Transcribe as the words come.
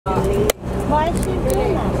Why is she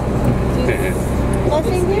doing that?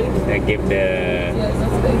 Blessing him? They give the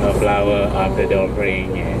flower after the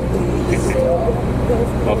offering.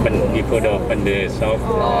 Open before they open the shop.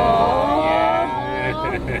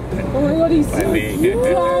 Oh my God, he's so cute.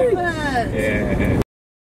 Yeah.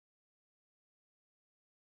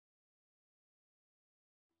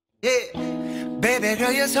 Yeah, baby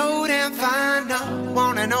girl, you're so damn fine, though.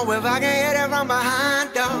 Wanna know if I can hit it from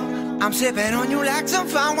behind, though. I'm sipping on you like some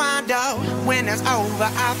fine wine, though. When it's over,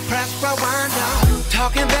 I press rewind, though.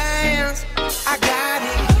 Talking bands, I got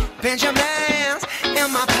it. Benjamins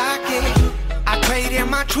in my pocket. I traded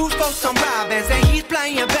my truth for some robins, and he's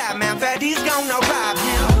playing Batman. Bet he's gonna rob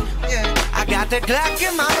him. Yeah, I got the Glock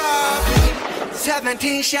in my robbery.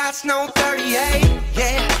 17 shots, no 38.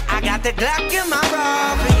 Yeah, I got the Glock in my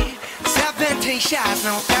robbery. 17 shots,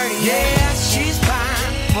 no 38. Yeah, she's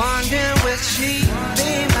fine. Wondering will she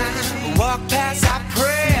be mine? Walk past, I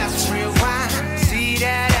press rewind. See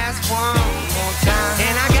that ass one more time.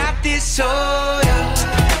 And I got this soda.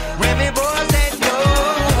 Women, boys, they know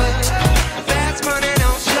her. Fast money,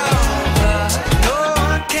 don't slow her. No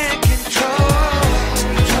one can control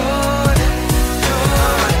her.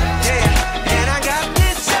 Yeah, and I got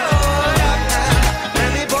this soda.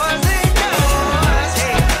 Women, boys, they know her.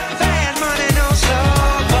 Fast money, don't slow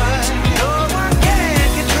her. No one can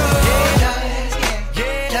control her.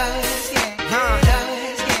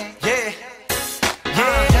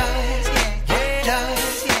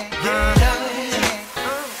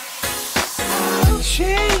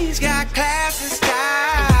 She's got class and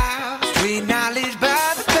style, street knowledge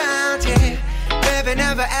by the pound, yeah. Baby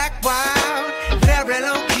never act wild, very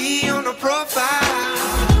low key on the profile.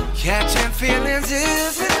 Catching feelings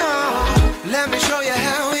isn't all. Let me show you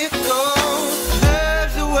how it goes.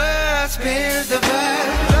 Loves the word, spins the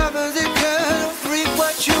verb. Lovers it could freak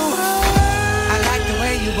what you are. I like the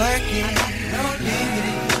way you work it.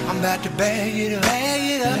 I'm about to bag it up.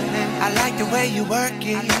 I like the way you work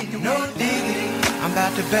it. No diggity. I'm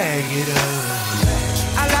about to bag it up.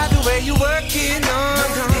 I like the way you work it. No,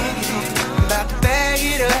 no. I'm about to bag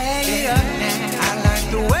it up. I like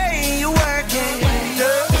the way you work it.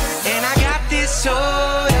 And I got this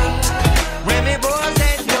soda. Remy boys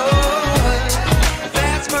that know her.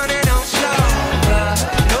 Fast money don't slow her.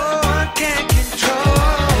 No one can control.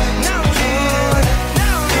 No,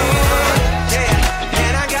 no, yeah.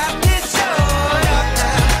 And I got this soda.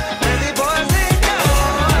 Remy boys that know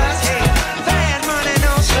us. Fast money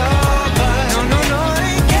don't slow her. No, no, no,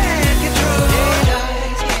 they can't control.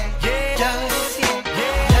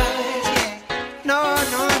 No,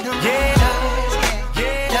 no, no.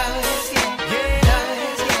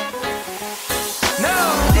 No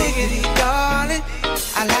diggity, darling.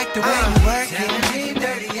 I like the way you work it.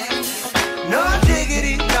 No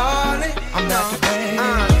diggity, darling. I'm about to bang.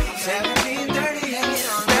 1738.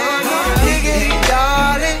 No diggity,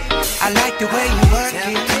 darling. I like the way you work it.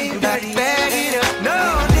 I'm about to bag it up. No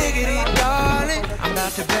diggity, darling. I'm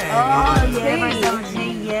about to bag it up.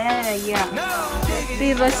 No diggity.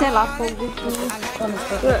 Viva, sei lá, fogo tudo.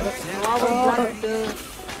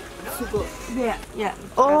 Yeah.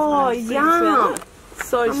 Oh, yum.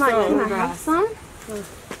 So I'm like, can I have some?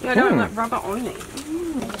 Yeah, no, like rub it on me.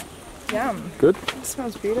 Yum. Good. It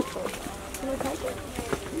smells beautiful.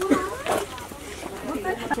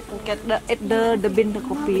 Get the bin, the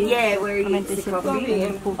coffee. Yeah, where you meant use to the coffee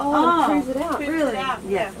and put. Oh, freeze it out, really?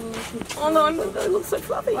 Yeah. Oh no, it looks so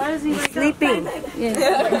fluffy. Why is he sleeping?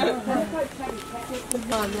 Yeah.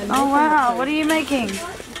 Oh wow, what are you making?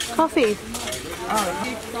 Coffee.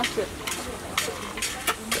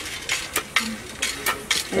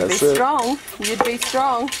 You'd be strong. You'd be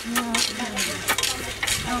strong.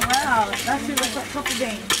 Oh wow, that's your coffee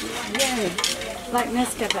bean. Yeah. Like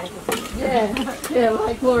Nescafe. Yeah,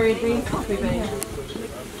 like Gloria Bean coffee bean.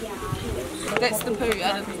 That's the poo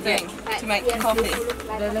out of the thing to make the coffee.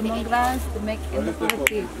 The lemongrass to make in the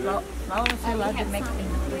tea. Flower salad to make in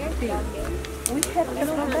the tea. We have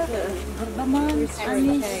cardamom,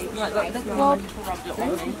 anise, like the clove.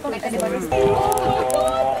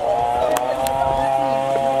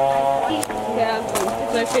 Yeah,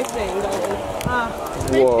 so $15.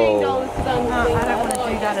 $15 Whoa. I don't want to do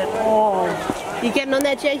that at all. You getting on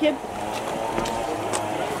that, Jacob?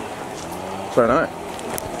 Very nice.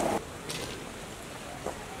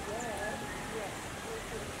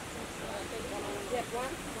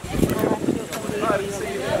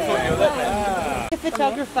 The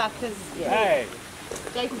photographer, because Hey.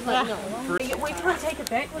 Jacob's like, no. We can't take it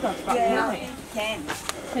back with us, but Yeah, can can.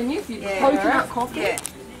 Can you? Yeah. Coconut coffee? Yeah.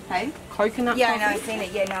 Hey? Coconut Yeah, coffee? I know, I've seen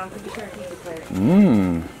it. Yeah, no, I'm pretty sure people put it.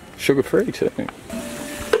 Mmm. Sugar free too.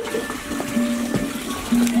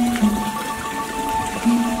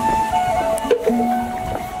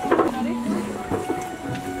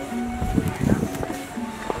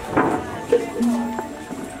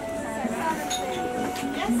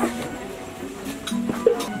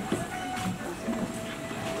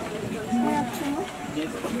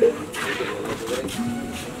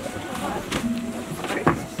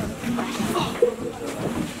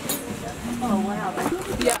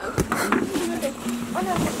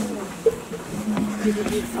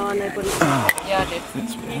 Oh, nobody. Yeah, I did.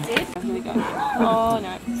 You did? Here we go. Oh,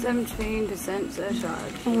 no. 17%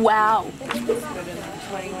 surcharge. Wow.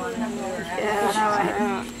 21. Yeah,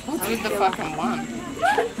 That was the fucking one.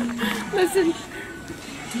 listen.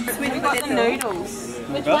 We got the noodles.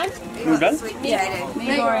 Which one? Noodles? Yeah,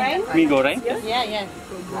 Mee goreng? Mee goreng. Yeah, yeah.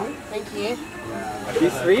 Thank you.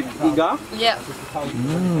 This rib, iga. Yeah.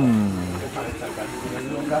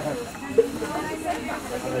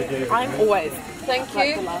 I'm always. Thank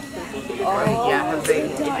you. Oh, yeah, her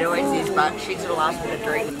big. It always is, but she's the last bit of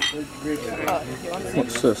drink.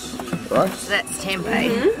 What's this? Rice? So that's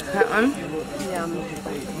tempeh. That one.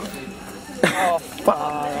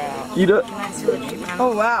 Eat it.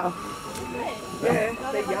 Oh, wow.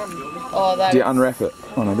 Oh, that. Do you unwrap it?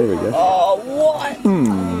 Oh no, there we go. Oh,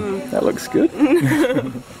 what? That looks good.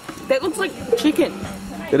 That looks like chicken.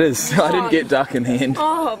 It is. I didn't get duck in the end.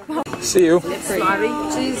 Oh, See you.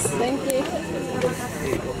 cheese. Thank you.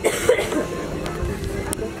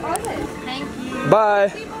 Bye.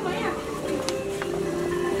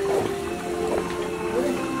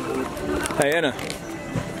 Hey Anna.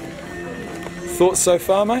 Thoughts so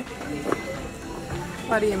far, mate?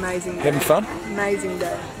 Bloody amazing day. Having fun? Amazing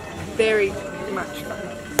day. Very much fun.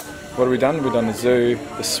 What have we done? We've done the zoo,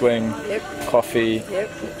 the swing, Yep. coffee, Yep.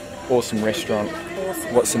 awesome restaurant.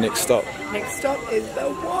 Awesome. What's the next stop? Next stop is the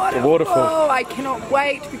waterfall. The waterfall. Oh, I cannot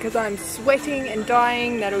wait because I'm sweating and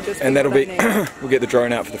dying. That'll just And be that'll what be, I need. we'll get the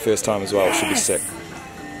drone out for the first time as well. It should be sick.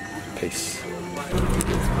 Peace.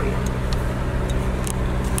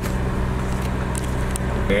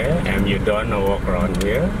 Okay, and you don't walk around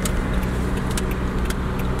here.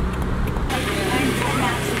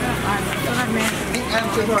 I'm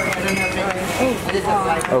so sorry, I don't have any. I just have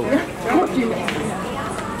like.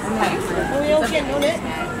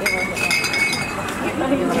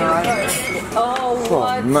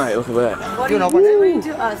 Oh, mate, look at that. What do you bring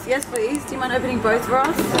to us? Yes, please. Do you mind opening both for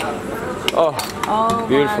us? Oh, Oh,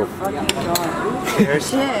 beautiful. my fucking God.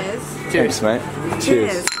 Cheers. Cheers. Cheers, mate.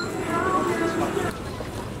 Cheers.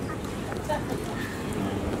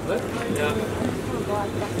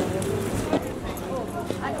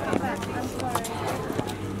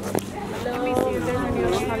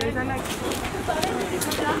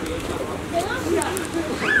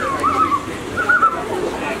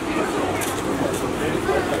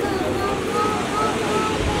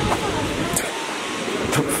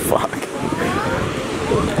 The fuck?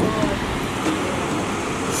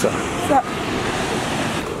 So.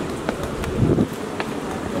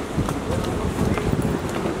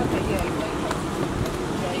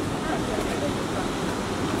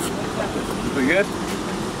 We good?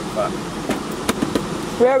 Fuck.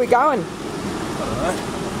 Where are we going?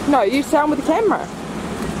 No, you sound with the camera.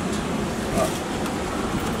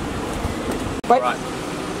 Wait. Right.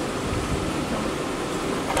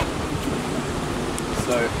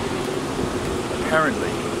 So, apparently,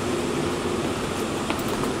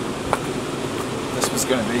 this was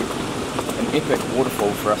going to be an epic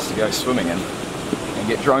waterfall for us to go swimming in and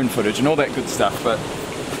get drone footage and all that good stuff, but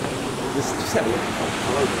this just had a look.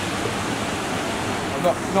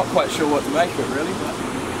 I'm not quite sure what to make of it really, but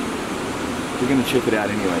we're going to check it out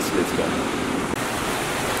anyway, so let's go.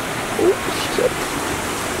 Oh, shit.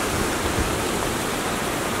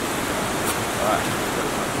 Alright.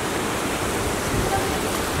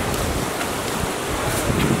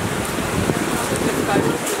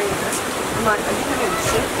 I'm like, are you having a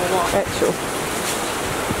sip or what? Actual.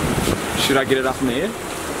 Should I get it up in the air?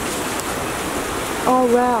 Oh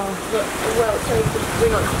wow. Well, so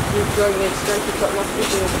we're not going it straight to top, must be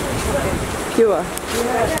Pure.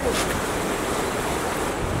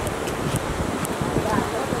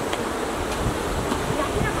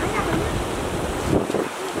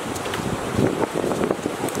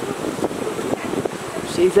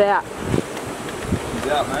 She's out. He's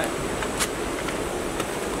out, mate.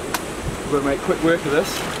 We've got to make quick work of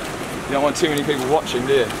this. You don't want too many people watching,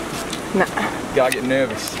 do you? Nah. Gotta get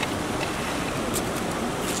nervous.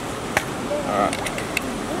 Alright.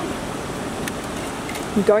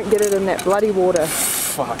 Don't get it in that bloody water.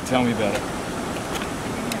 Fuck, tell me about it.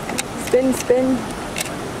 Spin, spin.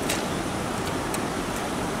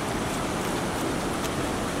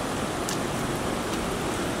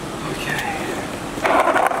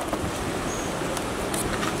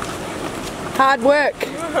 Hard work.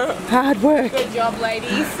 Hard work. Good job,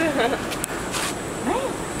 ladies.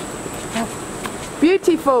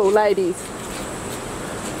 Beautiful, ladies.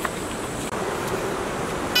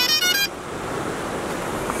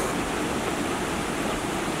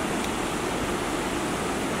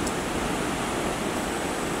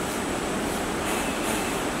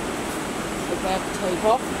 About to take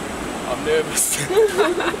off. I'm nervous.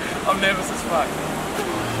 I'm nervous as fuck.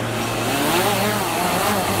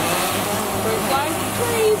 We're flying to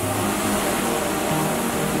trees.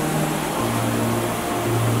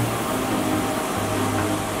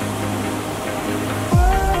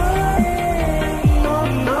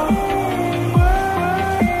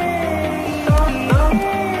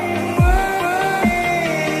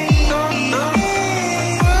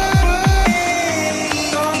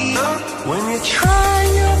 When you try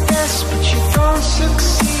your best but you don't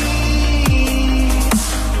succeed,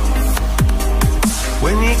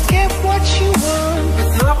 when you get what you want but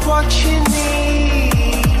not what you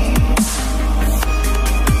need,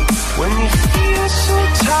 when you feel so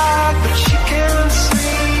tired but you can't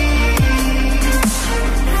sleep,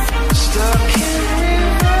 stuck in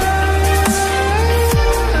reverse,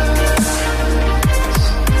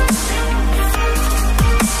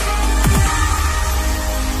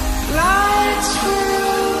 lights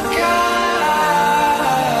will guide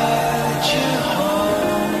you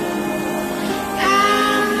home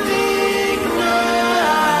and ignite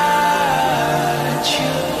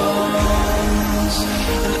your bones,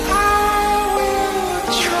 and I will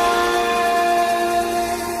try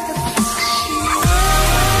to fix you.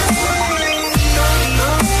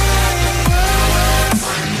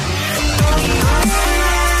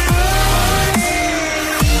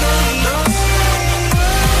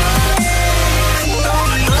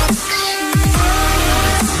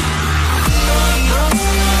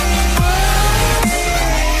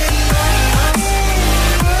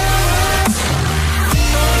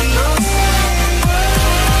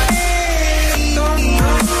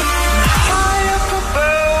 High up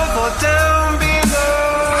above or down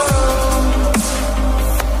below,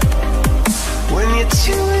 when you're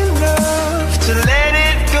too in love to let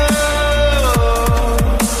it go,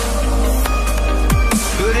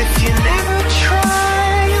 but if you never try,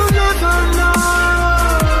 you'll never know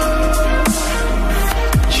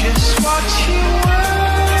just what you were.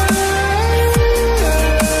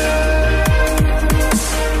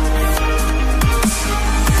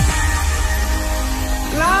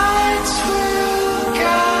 Lights will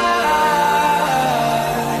guide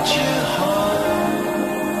you home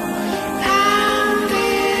and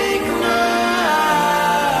ignite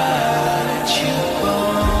your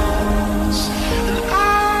bones, and I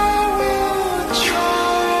will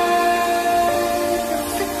try to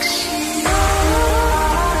fix you.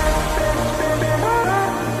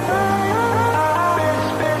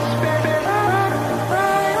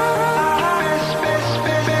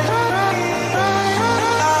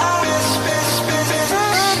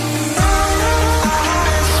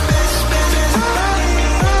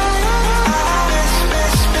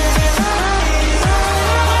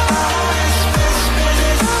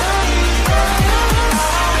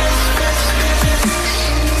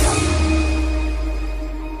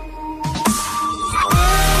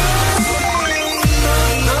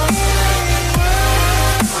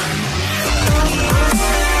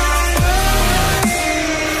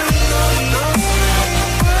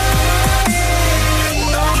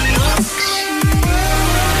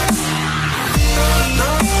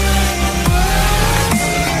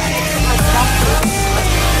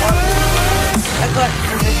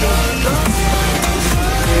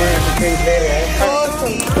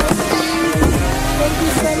 Awesome. Thank you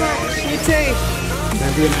so much. You too.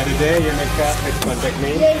 Maybe another day you make contact me.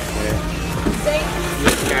 Yes. Thank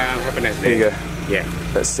Have a nice There you go. Yeah.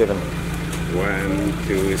 That's 7. 1,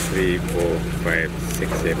 2, 3, 4, 5,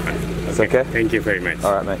 6, 7. That's okay? Thank you very much.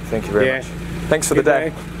 Alright mate, thank you very Yeah. much. Thanks for the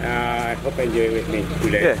day. I hope you enjoy with me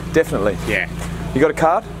today. Yeah, definitely. Yeah. You got a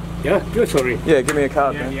card? Yeah, you're sorry. Yeah, give me a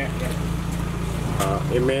card, Yeah, man. yeah,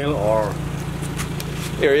 yeah. Email or...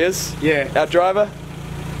 Here he is. Yeah. Our driver.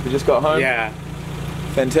 We just got home. Yeah.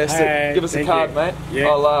 Fantastic. Hi, Give us a thank card, you. mate. Yeah.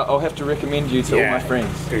 I'll have to recommend you to all my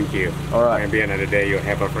friends. Thank you. All right. Maybe another day you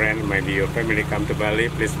have a friend, maybe your family come to Bali,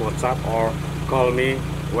 please WhatsApp or call me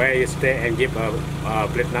where you stay and give a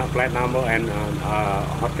flight number and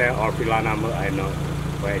hotel or villa number. I know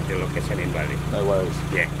where the location in Bali. No worries.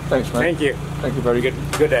 Yeah. Thanks, mate. Thank you. Thank you, buddy.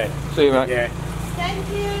 Good day. See you, mate. Yeah. Thank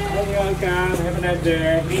you. You're welcome. Have a nice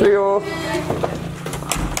day. See you all.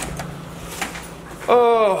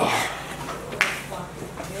 Oh.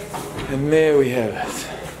 And there we have it.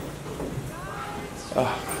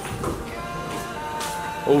 Oh.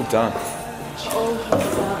 All done.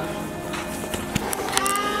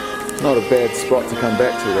 Not a bad spot to come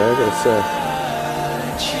back to though, I gotta say.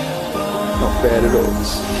 Not bad at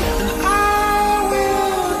all.